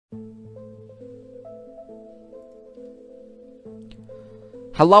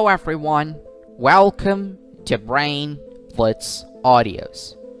Hello everyone, welcome to Brain Blitz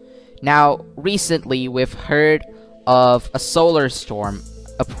Audios. Now, recently we've heard of a solar storm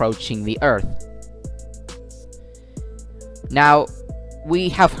approaching the Earth. Now, we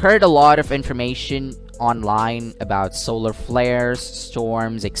have heard a lot of information online about solar flares,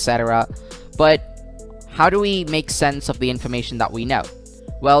 storms, etc. But how do we make sense of the information that we know?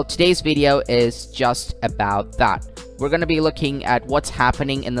 Well, today's video is just about that. We're going to be looking at what's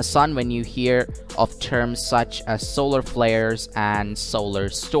happening in the sun when you hear of terms such as solar flares and solar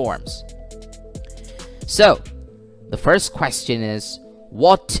storms. So, the first question is,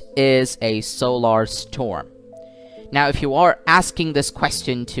 what is a solar storm? Now, if you are asking this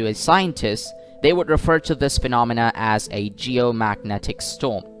question to a scientist, they would refer to this phenomena as a geomagnetic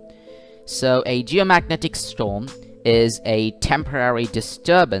storm. So, a geomagnetic storm is a temporary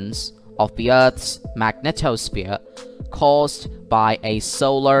disturbance of the Earth's magnetosphere caused by a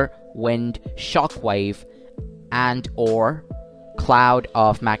solar wind shockwave and/or cloud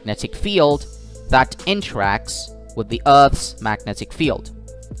of magnetic field that interacts with the Earth's magnetic field.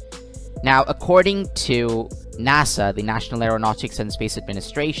 Now, according to NASA, the National Aeronautics and Space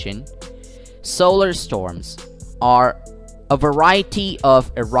Administration, solar storms are a variety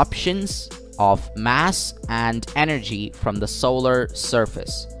of eruptions of mass and energy from the solar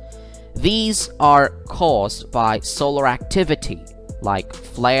surface. These are caused by solar activity like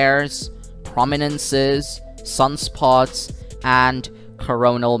flares, prominences, sunspots, and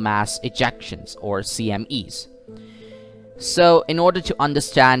coronal mass ejections, or CMEs. So, in order to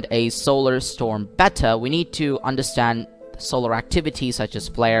understand a solar storm better, we need to understand solar activity such as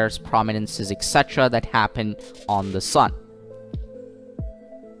flares, prominences, etc. that happen on the sun.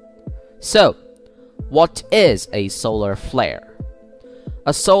 So, what is a solar flare?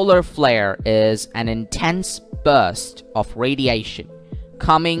 A solar flare is an intense burst of radiation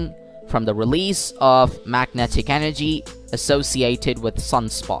coming from the release of magnetic energy associated with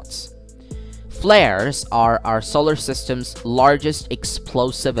sunspots. Flares are our solar system's largest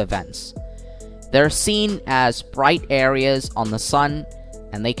explosive events. They're seen as bright areas on the sun,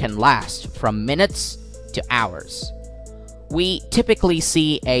 and they can last from minutes to hours. We typically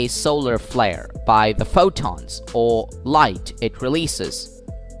see a solar flare by the photons or light it releases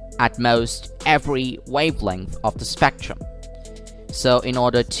at most every wavelength of the spectrum. So in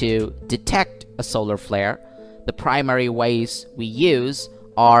order to detect a solar flare, the primary ways we use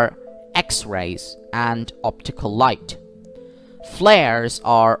are X-rays and optical light. Flares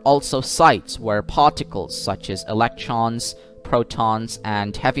are also sites where particles such as electrons, protons,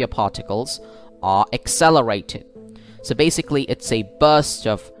 and heavier particles are accelerated. So basically, it's a burst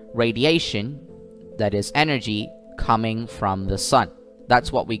of radiation, that is energy, coming from the sun.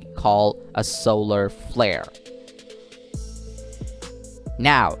 That's what we call a solar flare.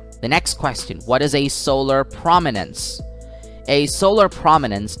 Now, the next question, what is a solar prominence? A solar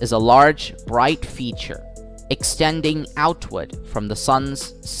prominence is a large, bright feature extending outward from the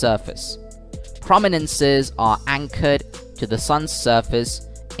sun's surface. Prominences are anchored to the sun's surface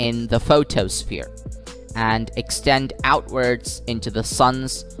in the photosphere and extend outwards into the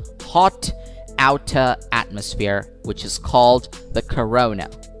sun's hot outer atmosphere, which is called the corona.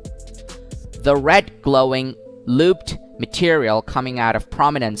 The red glowing looped material coming out of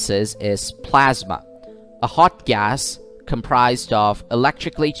prominences is plasma, a hot gas comprised of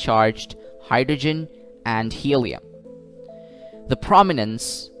electrically charged hydrogen and helium. The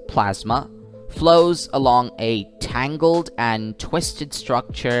prominence plasma flows along a tangled and twisted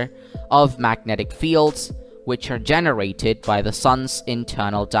structure of magnetic fields which are generated by the sun's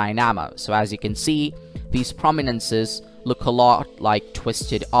internal dynamo. So as you can see, these prominences look a lot like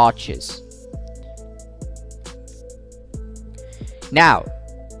twisted arches. Now,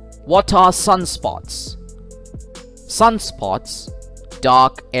 what are sunspots? Sunspots,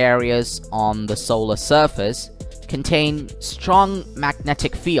 dark areas on the solar surface, contain strong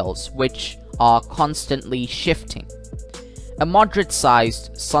magnetic fields which are constantly shifting. A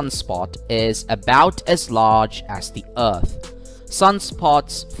moderate-sized sunspot is about as large as the Earth.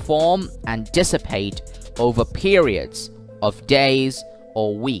 Sunspots form and dissipate over periods of days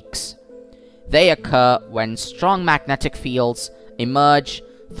or weeks. They occur when strong magnetic fields emerge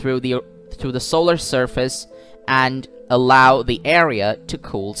through the solar surface and allow the area to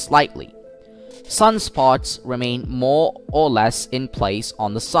cool slightly. Sunspots remain more or less in place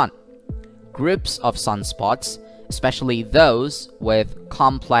on the sun. Groups of sunspots, especially those with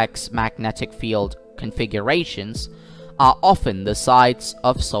complex magnetic field configurations, are often the sites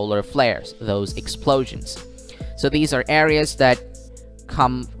of solar flares, those explosions. So these are areas that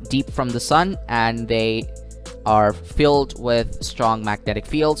come deep from the sun, and they are filled with strong magnetic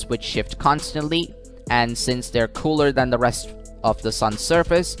fields which shift constantly, and since they're cooler than the rest of the sun's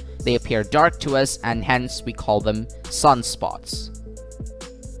surface, they appear dark to us, and hence we call them sunspots.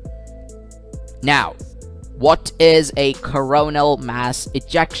 Now, what is a coronal mass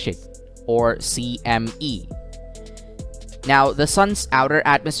ejection, or CME? Now, the sun's outer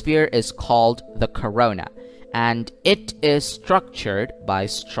atmosphere is called the corona, and it is structured by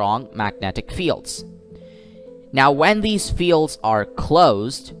strong magnetic fields. Now, when these fields are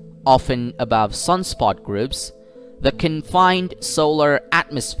closed, often above sunspot groups, the confined solar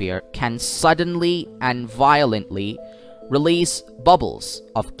atmosphere can suddenly and violently release bubbles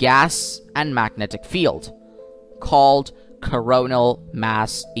of gas and magnetic field, called coronal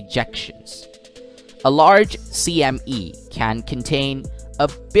mass ejections. A large CME can contain 1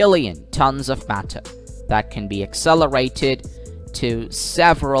 billion tons of matter that can be accelerated to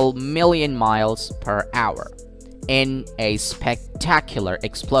several million miles per hour in a spectacular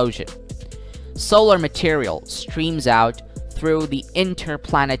explosion. Solar material streams out through the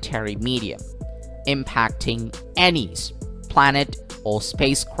interplanetary medium, impacting any planet or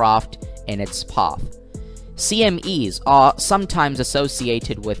spacecraft in its path. CMEs are sometimes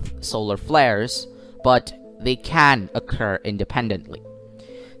associated with solar flares, but they can occur independently.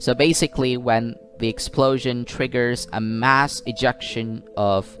 So basically, when the explosion triggers a mass ejection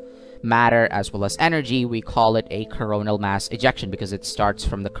of matter as well as energy, we call it a coronal mass ejection because it starts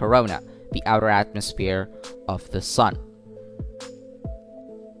from the corona, the outer atmosphere of the sun.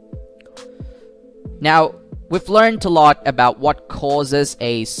 Now, we've learned a lot about what causes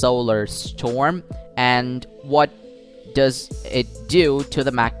a solar storm and what does it do to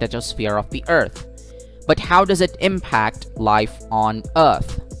the magnetosphere of the Earth. But how does it impact life on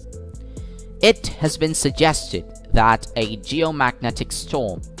Earth? It has been suggested that a geomagnetic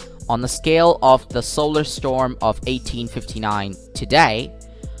storm on the scale of the solar storm of 1859 today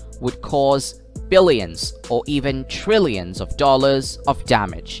would cause billions or even trillions of dollars of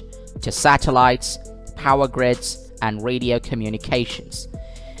damage to satellites, power grids, and radio communications,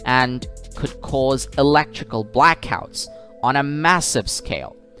 and could cause electrical blackouts on a massive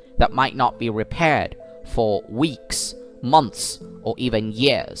scale that might not be repaired for weeks, months, or even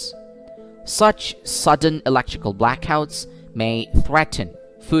years. Such sudden electrical blackouts may threaten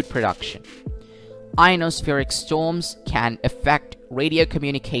food production. Ionospheric storms can affect radio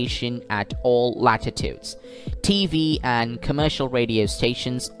communication at all latitudes. TV and commercial radio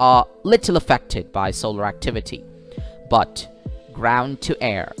stations are little affected by solar activity, but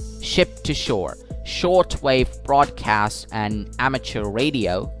ground-to-air, ship-to-shore, shortwave broadcast and amateur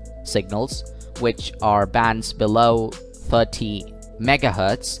radio signals, which are bands below 30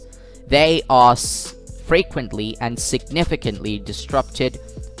 megahertz, they are frequently and significantly disrupted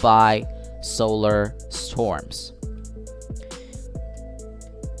by solar storms.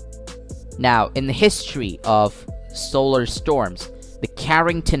 Now, in the history of solar storms, the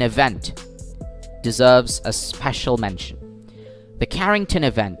Carrington event deserves a special mention. The Carrington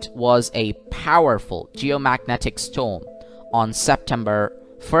event was a powerful geomagnetic storm on September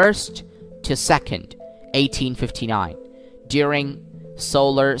 1st to 2nd, 1859, during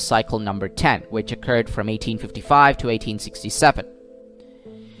solar cycle number 10, which occurred from 1855 to 1867.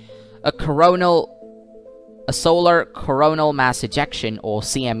 A solar coronal mass ejection, or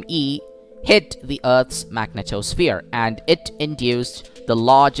CME, hit the Earth's magnetosphere, and it induced the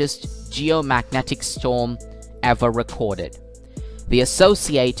largest geomagnetic storm ever recorded. The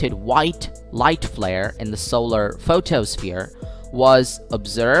associated white light flare in the solar photosphere was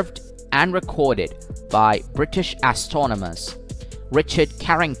observed and recorded by British astronomers Richard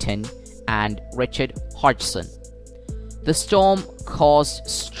Carrington and Richard Hodgson. The storm caused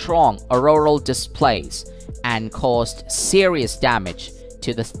strong auroral displays and caused serious damage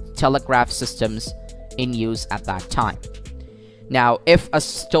to the telegraph systems in use at that time. Now, if a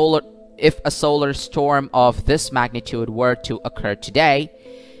solar storm of this magnitude were to occur today,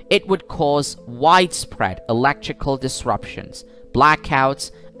 it would cause widespread electrical disruptions,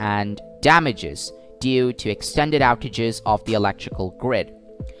 blackouts, and damages due to extended outages of the electrical grid.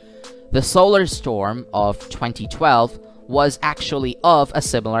 The solar storm of 2012 was actually of a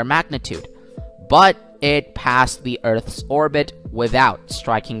similar magnitude, but it passed the Earth's orbit without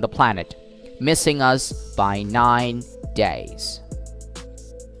striking the planet, missing us by 9 days.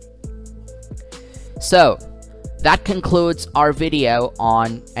 So, that concludes our video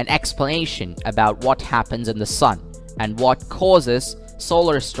on an explanation about what happens in the sun and what causes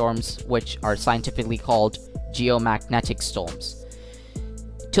solar storms, which are scientifically called geomagnetic storms.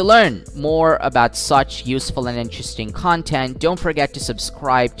 To learn more about such useful and interesting content, don't forget to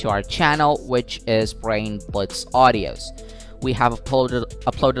subscribe to our channel, which is Brain Blitz Audios. We have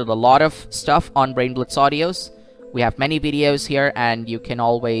uploaded a lot of stuff on Brain Blitz Audios. We have many videos here, and you can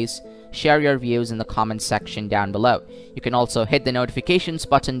always share your views in the comment section down below. You can also hit the notifications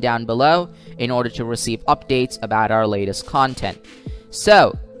button down below in order to receive updates about our latest content.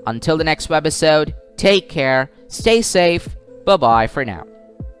 So, until the next webisode, take care, stay safe, bye-bye for now.